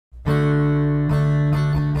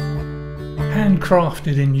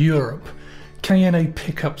handcrafted in Europe, KNA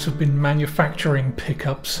Pickups have been manufacturing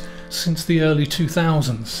pickups since the early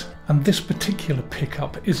 2000s, and this particular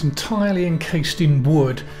pickup is entirely encased in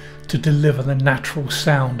wood to deliver the natural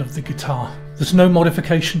sound of the guitar. There's no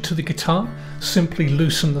modification to the guitar, simply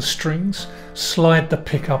loosen the strings, slide the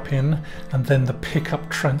pickup in, and then the pickup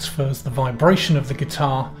transfers the vibration of the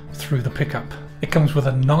guitar through the pickup. It comes with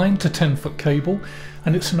a 9 to 10 foot cable,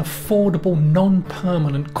 and it's an affordable,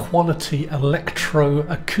 non-permanent quality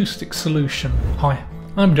electro-acoustic solution. Hi,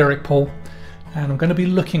 I'm Derek Paul, and I'm going to be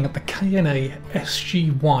looking at the KNA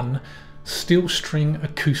SG-1 steel string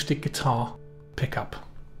acoustic guitar pickup.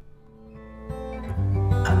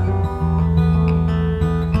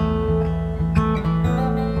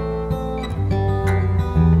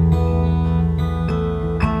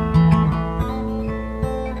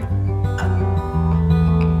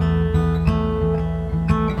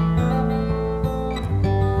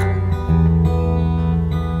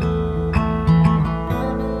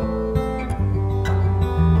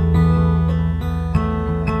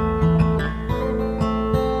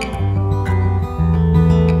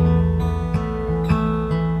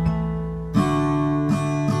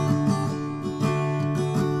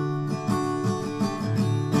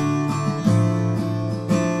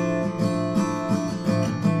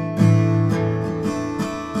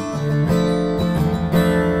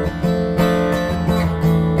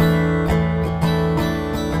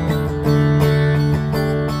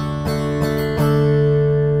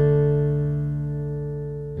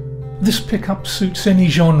 This pickup suits any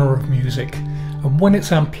genre of music, and when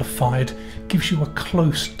it's amplified gives you a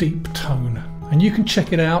close, deep tone, and you can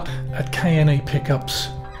check it out at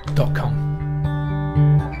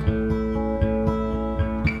knapickups.com.